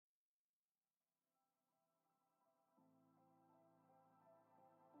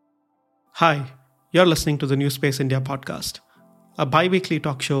Hi, you're listening to the New Space India podcast, a bi weekly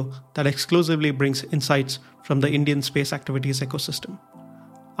talk show that exclusively brings insights from the Indian space activities ecosystem.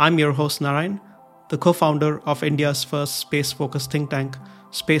 I'm your host, Narayan, the co founder of India's first space focused think tank,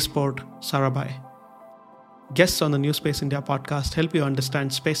 Spaceport Sarabhai. Guests on the New Space India podcast help you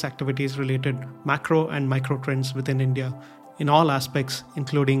understand space activities related macro and micro trends within India in all aspects,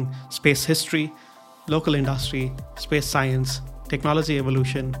 including space history, local industry, space science, technology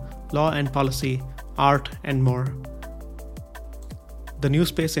evolution, law and policy, art, and more. The New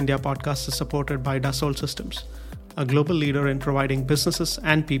Space India podcast is supported by Dassault Systems, a global leader in providing businesses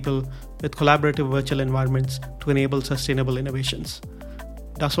and people with collaborative virtual environments to enable sustainable innovations.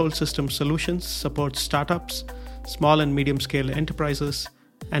 Dassault Systems Solutions supports startups, small and medium-scale enterprises,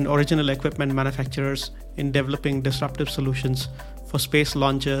 and original equipment manufacturers in developing disruptive solutions for space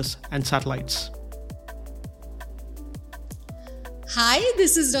launchers and satellites. Hi,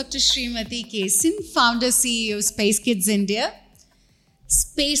 this is Dr. Srimati Kesin, founder CEO of Space Kids India.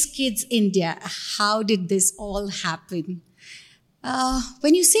 Space Kids India, how did this all happen?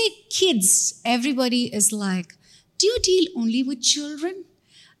 When you say kids, everybody is like, do you deal only with children?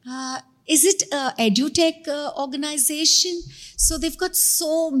 Is it an edutech organization? So they've got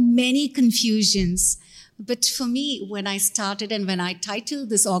so many confusions. But for me, when I started and when I titled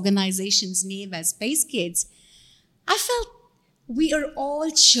this organization's name as Space Kids, I felt we are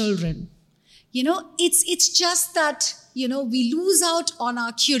all children. It's just that, we lose out on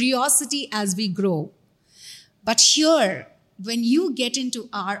our curiosity as we grow. But here, when you get into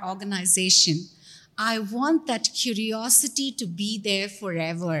our organization, I want that curiosity to be there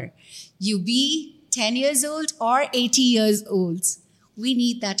forever. You be 10 years old or 80 years old. We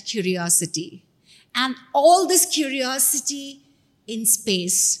need that curiosity. And all this curiosity in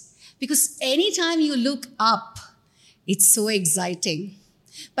space. Because anytime you look up, it's so exciting.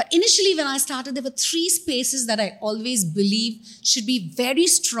 But initially, when I started, there were 3 spaces that I always believe should be very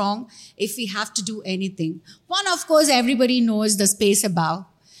strong if we have to do anything. One, of course, everybody knows the space above.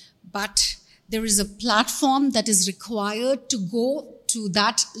 But there is a platform that is required to go to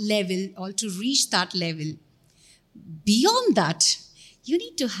that level or to reach that level. Beyond that, you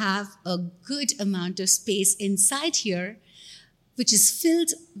need to have a good amount of space inside here, which is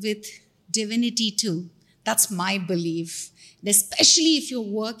filled with divinity too. That's my belief. And especially if you're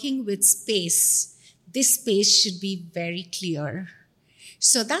working with space, this space should be very clear.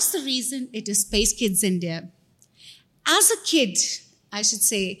 So that's the reason it is Space Kids India. As a kid, I should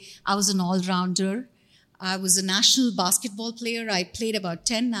say, I was an all-rounder. I was a national basketball player. I played about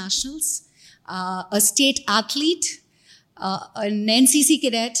 10 nationals. A state athlete, an NCC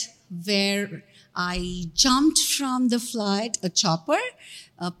cadet, where I jumped from the flight, a chopper,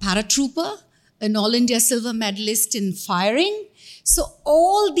 a paratrooper, an All India silver medalist in firing. So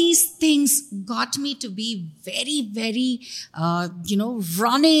all these things got me to be very, very,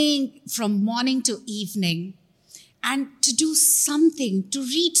 running from morning to evening and to do something, to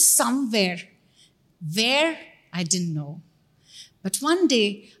reach somewhere. Where? I didn't know. But one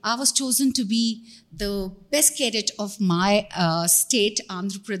day, I was chosen to be the best cadet of my state,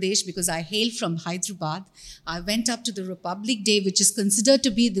 Andhra Pradesh, because I hail from Hyderabad. I went up to the Republic Day, which is considered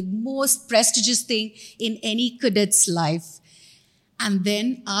to be the most prestigious thing in any cadet's life. And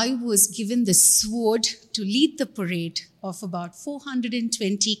then I was given the sword to lead the parade of about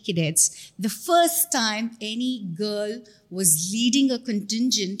 420 cadets. The first time any girl was leading a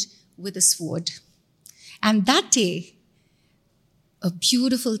contingent with a sword. And that day, a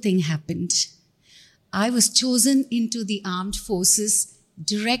beautiful thing happened. I was chosen into the armed forces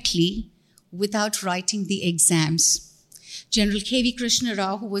directly without writing the exams. General K.V. Krishna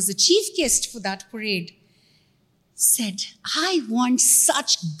Rao, who was the chief guest for that parade, said, I want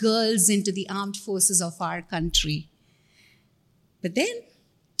such girls into the armed forces of our country. But then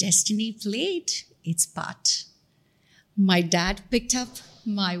destiny played its part. My dad picked up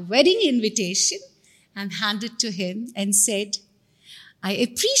my wedding invitation and handed to him and said, I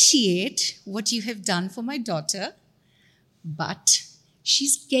appreciate what you have done for my daughter, but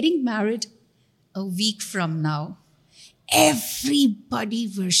she's getting married a week from now. Everybody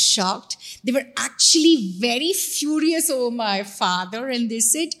was shocked. They were actually very furious over my father, and they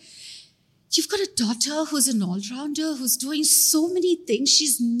said, you've got a daughter who's an all-rounder, who's doing so many things.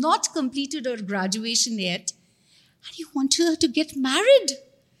 She's not completed her graduation yet, and you want her to get married.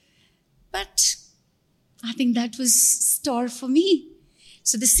 But I think that was star for me.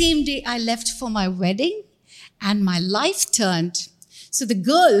 So the same day I left for my wedding and my life turned. So the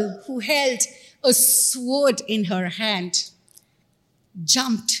girl who held a sword in her hand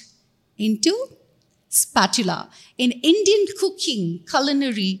jumped into spatula. In Indian cooking,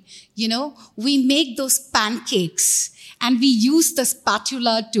 culinary, we make those pancakes and we use the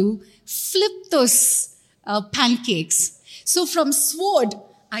spatula to flip those pancakes. So from sword,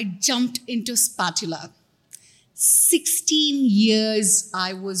 I jumped into spatula. 16 years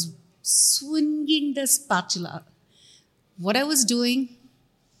I was swinging the spatula. What I was doing,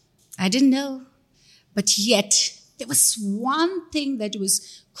 I didn't know. But yet, there was one thing that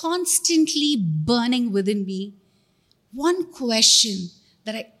was constantly burning within me. One question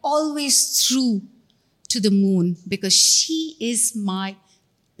that I always threw to the moon, because she is my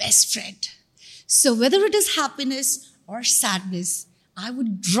best friend. So whether it is happiness or sadness, I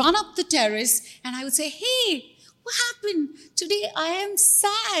would run up the terrace and I would say, hey, what happened? Today I am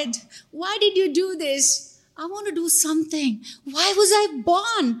sad. Why did you do this? I want to do something. Why was I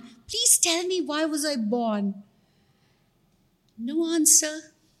born? Please tell me, why was I born? No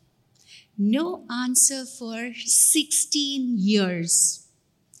answer. No answer for 16 years.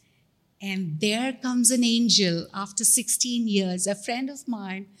 And there comes an angel after 16 years, a friend of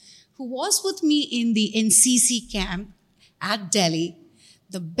mine who was with me in the NCC camp at Delhi,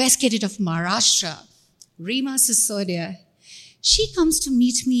 the best cadet of Maharashtra, Rima Sisodia. She comes to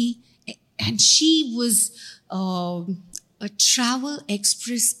meet me, and she was a travel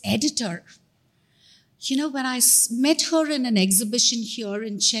express editor. When I met her in an exhibition here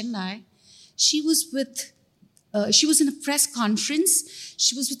in Chennai, she was in a press conference.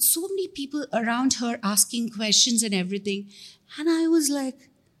 She was with so many people around her asking questions and everything. And I was like,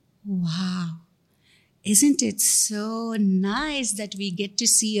 wow, isn't it so nice that we get to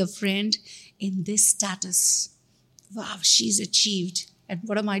see a friend in this status? Wow, she's achieved. And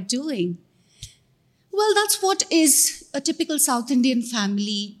what am I doing? Well, that's what is a typical South Indian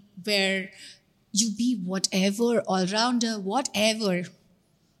family, where you be whatever, all-rounder, whatever.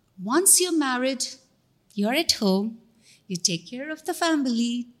 Once you're married, you're at home, you take care of the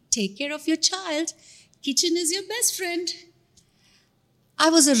family, take care of your child. Kitchen is your best friend. I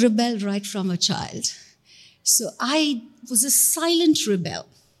was a rebel right from a child. So I was a silent rebel.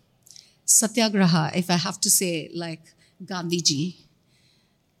 Satyagraha, if I have to say, like Gandhiji.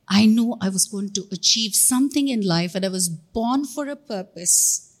 I knew I was going to achieve something in life and I was born for a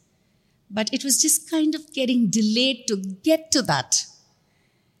purpose. But it was just kind of getting delayed to get to that.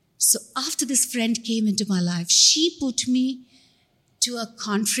 So after this friend came into my life, she put me to a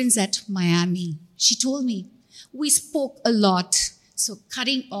conference at Miami. She told me, we spoke a lot. So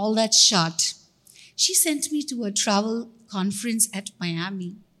cutting all that short, she sent me to a travel conference at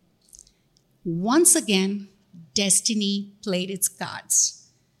Miami. Once again, destiny played its cards.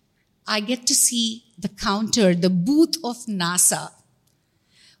 I get to see the counter, the booth of NASA,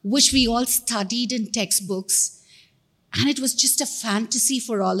 which we all studied in textbooks. And it was just a fantasy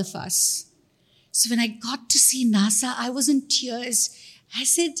for all of us. So when I got to see NASA, I was in tears. I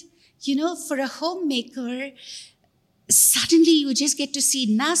said, for a homemaker, suddenly you just get to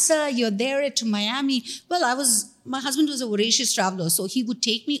see NASA, you're there at Miami. Well, my husband was a voracious traveler, so he would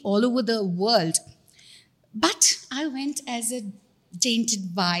take me all over the world. But I went as a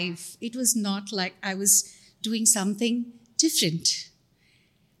tainted wife. It was not like I was doing something different.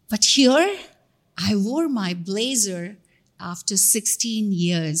 But here, I wore my blazer after 16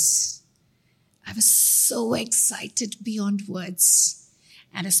 years. I was so excited beyond words.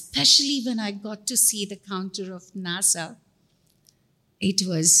 And especially when I got to see the counter of NASA, it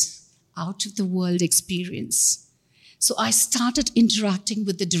was out of the world experience. So I started interacting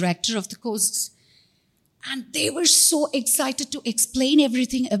with the director of the course, and they were so excited to explain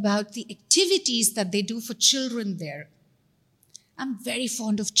everything about the activities that they do for children there. I'm very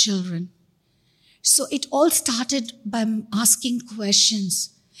fond of children. So it all started by asking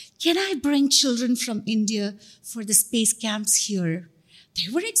questions. Can I bring children from India for the space camps here?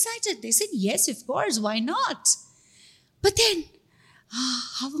 They were excited. They said, yes, of course, why not? But then,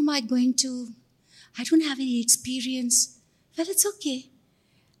 how am I going to? I don't have any experience. Well, it's okay.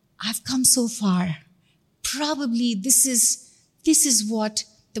 I've come so far. Probably this is what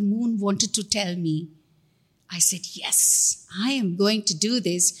the moon wanted to tell me. I said, yes, I am going to do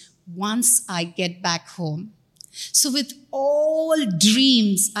this once I get back home. So with all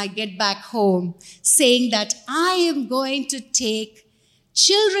dreams, I get back home saying that I am going to take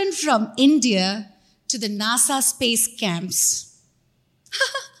children from India to the NASA space camps.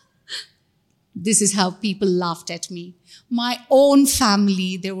 This is how people laughed at me. My own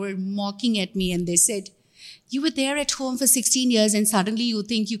family, they were mocking at me and they said, you were there at home for 16 years and suddenly you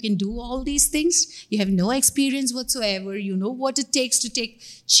think you can do all these things? You have no experience whatsoever. You know what it takes to take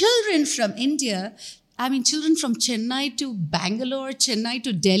children from India I mean, children from Chennai to Bangalore, Chennai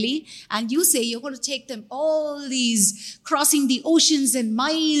to Delhi, and you say you're going to take them all these, crossing the oceans and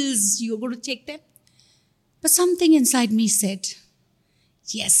miles, you're going to take them. But something inside me said,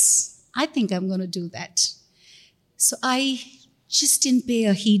 yes, I think I'm going to do that. So I just didn't pay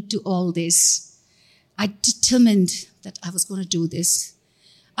a heed to all this. I determined that I was going to do this.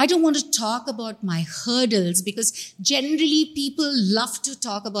 I don't want to talk about my hurdles because generally people love to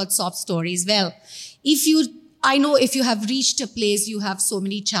talk about sob stories. Well, I know if you have reached a place, you have so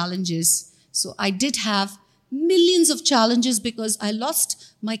many challenges. So I did have millions of challenges because I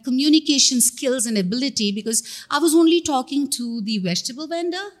lost my communication skills and ability because I was only talking to the vegetable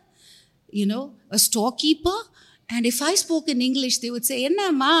vendor, a storekeeper. And if I spoke in English, they would say,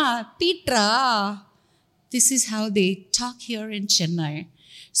 "Enna ma, Petra." This is how they talk here in Chennai.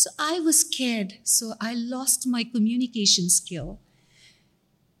 So I was scared. So I lost my communication skill.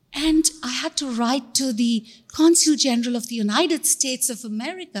 And I had to write to the Consul General of the United States of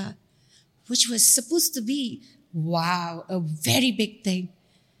America, which was supposed to be, wow, a very big thing.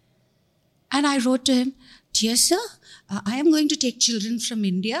 And I wrote to him, "Dear sir, I am going to take children from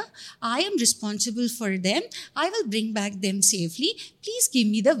India. I am responsible for them. I will bring back them safely. Please give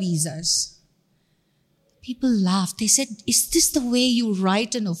me the visas." People laughed. They said, "Is this the way you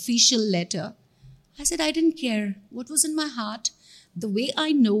write an official letter?" I said, "I didn't care. What was in my heart, the way I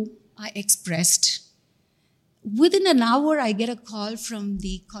know, I expressed." Within an hour, I get a call from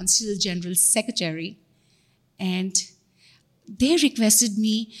the Consul General's secretary, and they requested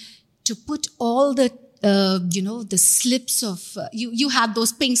me to put all the the slips of, you had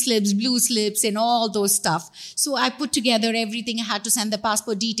those pink slips, blue slips, and all those stuff. So I put together everything. I had to send the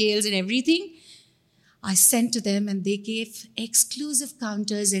passport details and everything. I sent to them, and they gave exclusive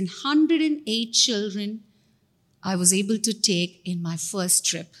counters, and 108 children I was able to take in my first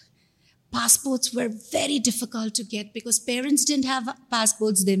trip. Passports were very difficult to get because parents didn't have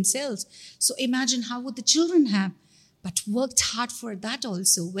passports themselves. So imagine how would the children have? But worked hard for that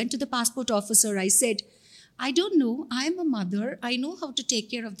also. Went to the passport officer. I said, "I don't know. I am a mother. I know how to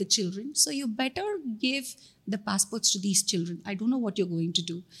take care of the children. So you better give the passports to these children. I don't know what you're going to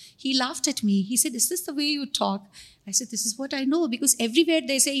do." He laughed at me. He said, "Is this the way you talk?" I said, "This is what I know, because everywhere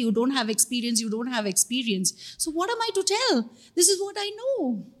they say you don't have experience, you don't have experience. So what am I to tell? This is what I know."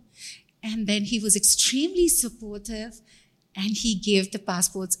 And then he was extremely supportive, and he gave the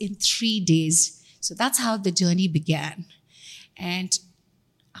passports in 3 days. So that's how the journey began. And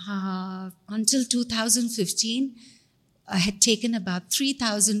until 2015, I had taken about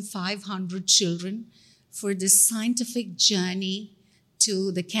 3,500 children for this scientific journey to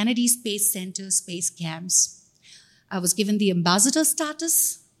the Kennedy Space Center space camps. I was given the ambassador status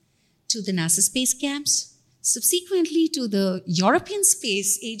to the NASA space camps, subsequently to the European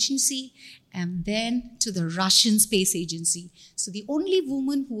Space Agency, and then to the Russian Space Agency. So the only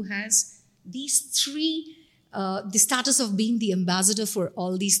woman who has these three, the status of being the ambassador for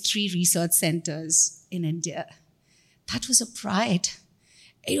all these 3 research centers in India. That was a pride.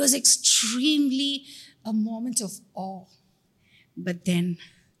 It was extremely a moment of awe. But then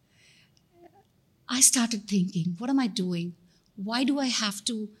I started thinking, what am I doing? Why do I have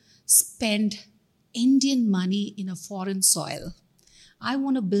to spend Indian money in a foreign soil? I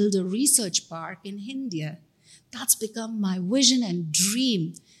want to build a research park in India. That's become my vision and dream.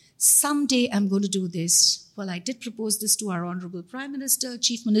 Someday I'm going to do this. Well, I did propose this to our Honorable Prime Minister,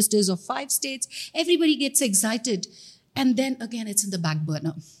 Chief Ministers of 5 states. Everybody gets excited. And then again, it's in the back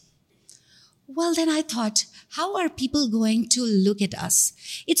burner. Well, then I thought, how are people going to look at us?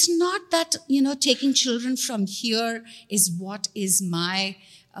 It's not that, taking children from here is what is my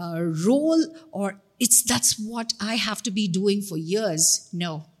role, or that's what I have to be doing for years.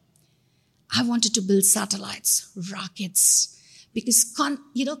 No. I wanted to build satellites, rockets, because,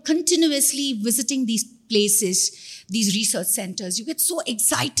 continuously visiting these places, these research centers, you get so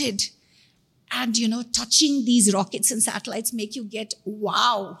excited. And, touching these rockets and satellites make you get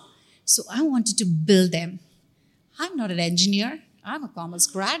wow. So I wanted to build them. I'm not an engineer. I'm a commerce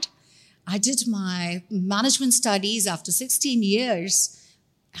grad. I did my management studies after 16 years.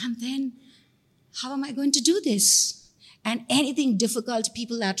 And then how am I going to do this? And anything difficult,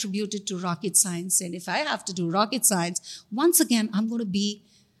 people attribute it to rocket science. And if I have to do rocket science, once again, I'm going to be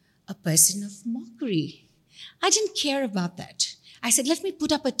a person of mockery. I didn't care about that. I said, let me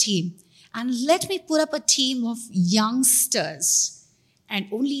put up a team. And let me put up a team of youngsters. And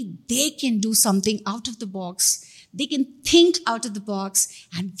only they can do something out of the box. They can think out of the box.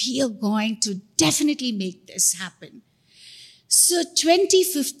 And we are going to definitely make this happen. So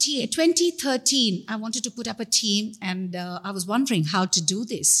 2013, I wanted to put up a team, and I was wondering how to do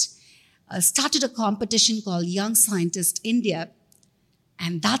this. started a competition called Young Scientist India.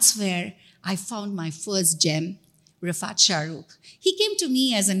 And that's where I found my first gem, Rifat Shahrukh. He came to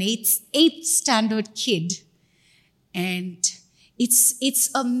me as an eighth standard kid. And it's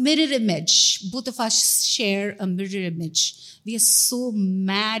a mirror image. Both of us share a mirror image. We are so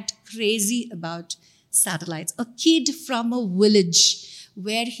mad, crazy about satellites. A kid from a village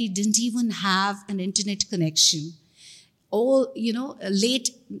where he didn't even have an internet connection. Late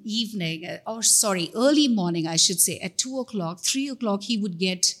evening, early morning, I should say, at 2 o'clock, 3 o'clock, he would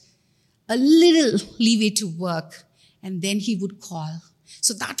get a little leeway to work, and then he would call.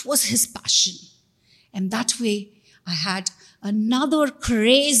 So that was his passion. And that way, I had another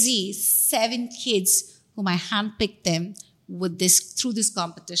crazy 7 kids whom I handpicked them through this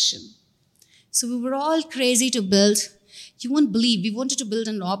competition. So we were all crazy to build. You won't believe, we wanted to build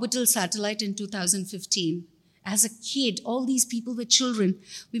an orbital satellite in 2015. As a kid, all these people were children.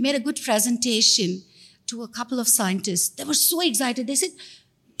 We made a good presentation to a couple of scientists. They were so excited. They said,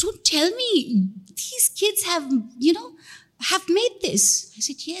 don't tell me these kids have made this. I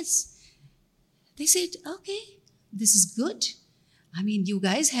said, yes. They said, okay, this is good. I mean, you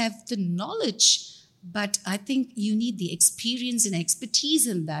guys have the knowledge, but I think you need the experience and expertise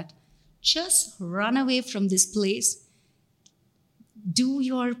in that. Just run away from this place, do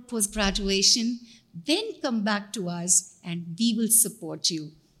your post-graduation, then come back to us and we will support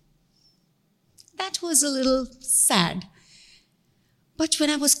you. That was a little sad. But when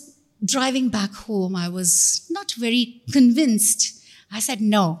I was driving back home, I was not very convinced. I said,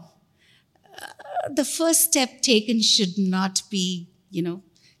 no, the first step taken should not be,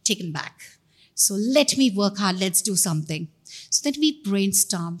 taken back. So let me work hard, let's do something. So then we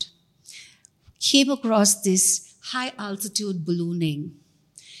brainstormed, came across this high altitude ballooning.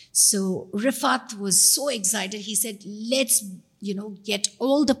 So Rifat was so excited. He said, let's, get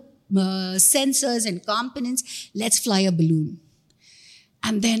all the sensors and components. Let's fly a balloon.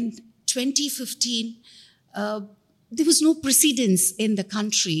 And then 2015, there was no precedence in the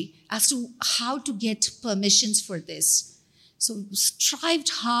country as to how to get permissions for this. So strived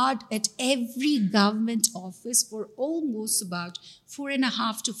hard at every government office for almost about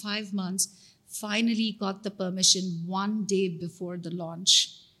 4.5 to 5 months. Finally got the permission 1 day before the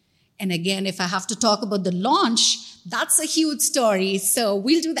launch. And again, if I have to talk about the launch, that's a huge story. So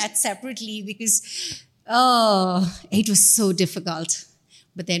we'll do that separately because, it was so difficult.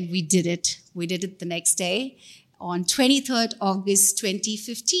 But then we did it. We did it the next day. On 23rd August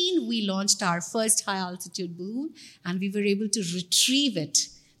 2015, we launched our first high-altitude balloon, and we were able to retrieve it.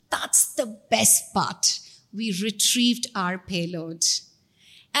 That's the best part. We retrieved our payload.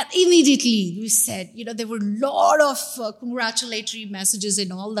 And immediately we said, there were a lot of congratulatory messages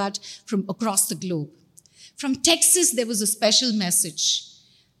and all that from across the globe. From Texas, there was a special message.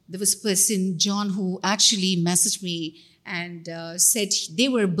 There was a person, John, who actually messaged me and said they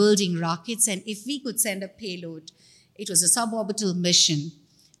were building rockets, and if we could send a payload, it was a suborbital mission.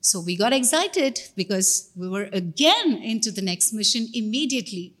 So we got excited because we were again into the next mission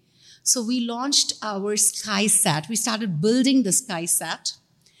immediately. So we launched our SkySat. We started building the SkySat,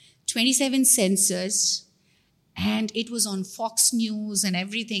 27 sensors, and it was on Fox News and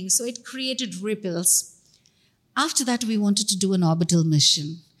everything. So it created ripples. After that, we wanted to do an orbital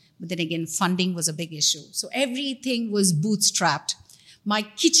mission. But then again, funding was a big issue. So everything was bootstrapped. My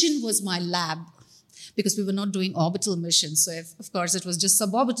kitchen was my lab because we were not doing orbital missions. So of course, it was just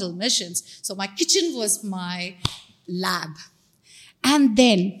suborbital missions. So my kitchen was my lab. And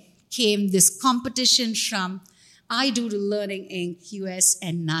then came this competition from iDoodle Learning Inc., US,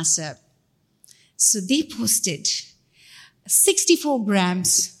 and NASA. So they posted 64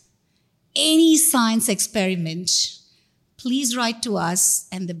 grams, any science experiment, please write to us,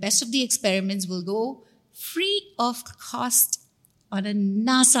 and the best of the experiments will go free of cost on a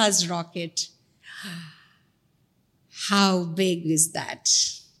NASA's rocket. How big is that?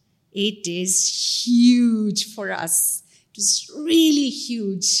 It is huge for us. It was really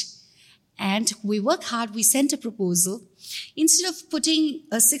huge. And we worked hard. We sent a proposal. Instead of putting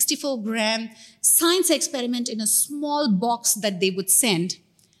a 64-gram science experiment in a small box that they would send,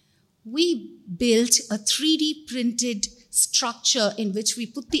 we built a 3D printed structure in which we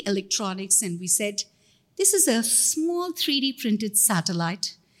put the electronics, and we said, this is a small 3D printed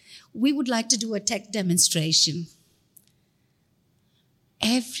satellite. We would like to do a tech demonstration.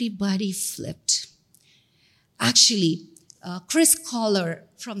 Everybody flipped. Actually, Chris Collar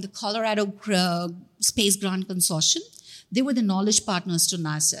from the Colorado Space Grant Consortium, they were the knowledge partners to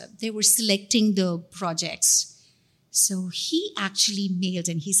NASA. They were selecting the projects. So he actually mailed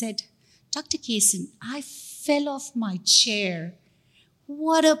and he said, Dr. Kaysen, I fell off my chair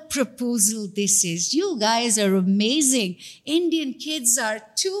what a proposal this is. You guys are amazing. Indian kids are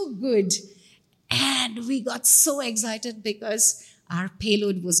too good. And we got so excited because our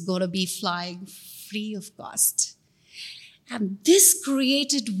payload was going to be flying free of cost. And this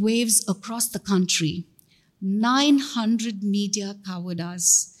created waves across the country. 900 media covered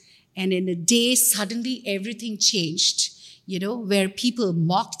us. And in a day, suddenly everything changed, where people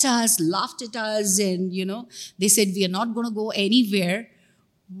mocked us, laughed at us, and, they said, we are not going to go anywhere.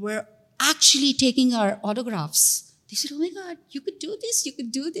 We're actually taking our autographs. They said, oh my God, you could do this, you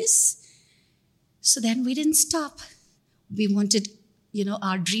could do this. So then we didn't stop. We wanted,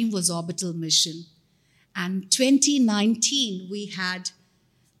 our dream was orbital mission. And 2019, we had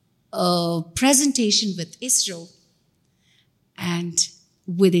a presentation with ISRO. And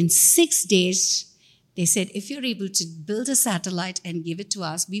within 6 days, they said, if you're able to build a satellite and give it to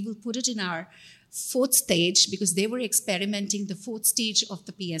us, we will put it in our 4th stage, because they were experimenting the 4th stage of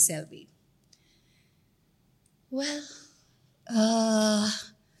the PSLV. Well,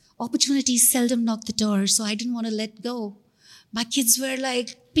 opportunities seldom knock the door, so I didn't want to let go. My kids were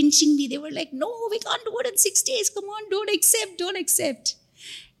like pinching me. They were like, no, we can't do it in 6 days. Come on, don't accept.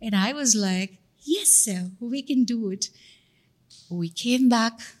 And I was like, yes, sir, we can do it. We came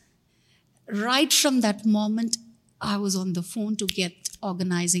back. Right from that moment, I was on the phone to get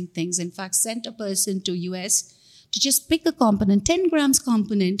organizing things. In fact, sent a person to US to just pick a component, 10 grams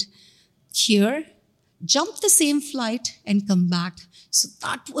component here, jump the same flight and come back. So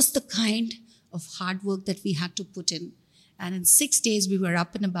that was the kind of hard work that we had to put in. And in 6 days, we were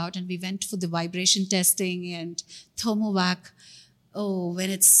up and about, and we went for the vibration testing and thermovac. Oh,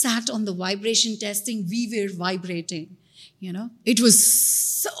 when it sat on the vibration testing, we were vibrating. It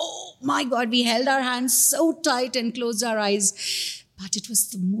was my God, we held our hands so tight and closed our eyes. But it was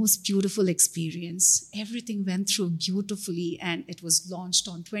the most beautiful experience. Everything went through beautifully, and it was launched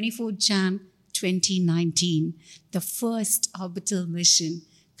on 24th Jan 2019, the first orbital mission,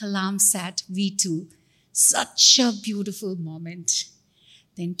 Kalamsat V2. Such a beautiful moment.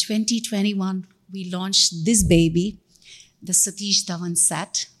 Then 2021, we launched this baby, the Satish Dhawan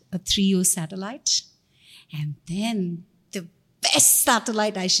Sat, a 3U satellite. And then the best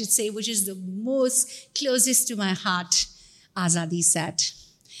satellite, I should say, which is the most closest to my heart, Azadi Sat.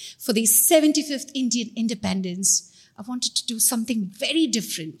 For the 75th Indian independence, I wanted to do something very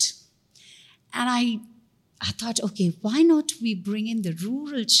different. And I thought, okay, why not we bring in the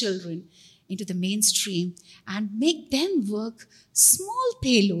rural children into the mainstream and make them work small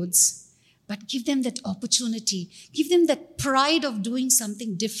payloads, but give them that opportunity, give them that pride of doing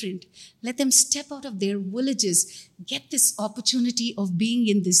something different. Let them step out of their villages, get this opportunity of being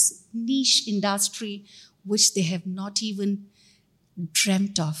in this niche industry which they have not even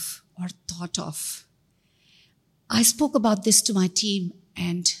dreamt of or thought of. I spoke about this to my team,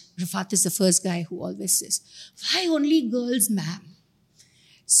 and Rafat is the first guy who always says, why only girls, ma'am?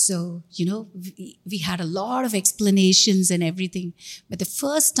 So, we had a lot of explanations and everything. But the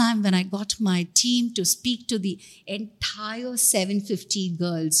first time when I got my team to speak to the entire 750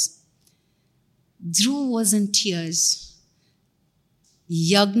 girls, Dhruv was in tears.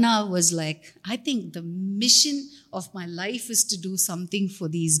 Yagna was like, I think the mission of my life is to do something for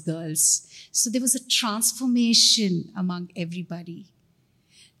these girls. So there was a transformation among everybody.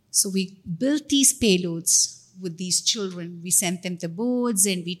 So we built these payloads with these children. We sent them the boards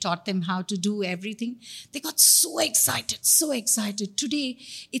and we taught them how to do everything. They got so excited, so excited. Today,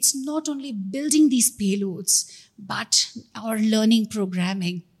 it's not only building these payloads, but our learning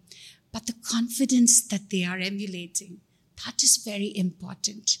programming, but the confidence that they are emulating. That is very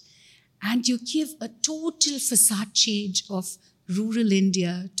important. And you give a total facade change of rural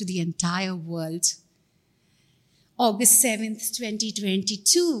India to the entire world. August 7th,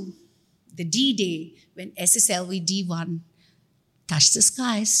 2022, the D-Day, when SSLV D1 touched the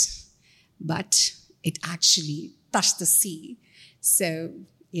skies, but it actually touched the sea. So,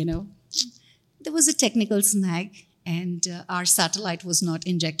 there was a technical snag, and our satellite was not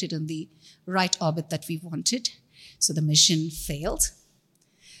injected in the right orbit that we wanted. So the mission failed.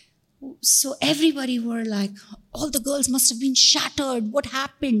 So everybody were like, all the girls must have been shattered. What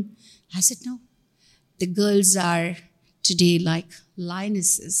happened? I said, no. The girls are today like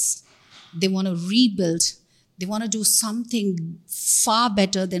lionesses. They want to rebuild. They want to do something far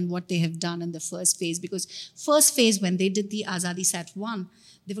better than what they have done in the first phase. Because first phase, when they did the Azadi Sat 1,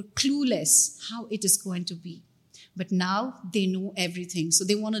 they were clueless how it is going to be. But now they know everything. So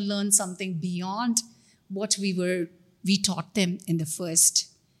they want to learn something beyond what we taught them in the first.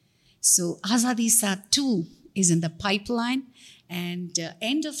 So Azadi Sat 2 is in the pipeline. And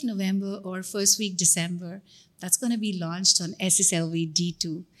end of November or first week December, That's going to be launched on SSLV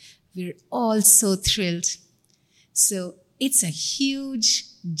D2. We're all so thrilled. So it's a huge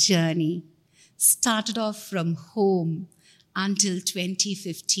journey. Started off from home until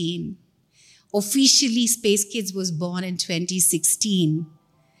 2015. Officially, Space Kids was born in 2016.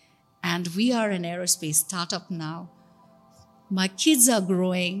 And we are an aerospace startup now. My kids are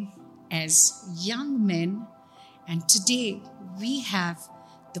growing as young men. And today, we have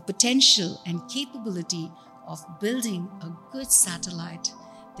the potential and capability of building a good satellite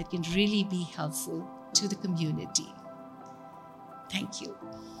that can really be helpful to the community. Thank you.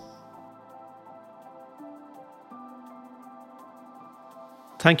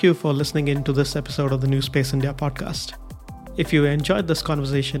 Thank you for listening in to this episode of the New Space India podcast. If you enjoyed this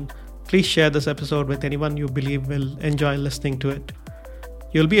conversation, please share this episode with anyone you believe will enjoy listening to it.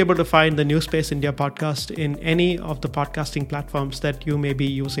 You'll be able to find the New Space India podcast in any of the podcasting platforms that you may be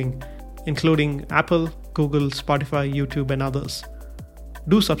using, including Apple, Google, Spotify, YouTube, and others.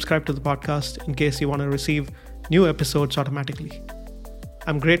 Do subscribe to the podcast in case you want to receive new episodes automatically.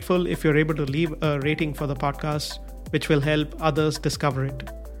 I'm grateful if you're able to leave a rating for the podcast, which will help others discover it.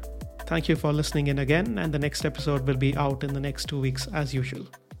 Thank you for listening in again, and the next episode will be out in the next 2 weeks as usual.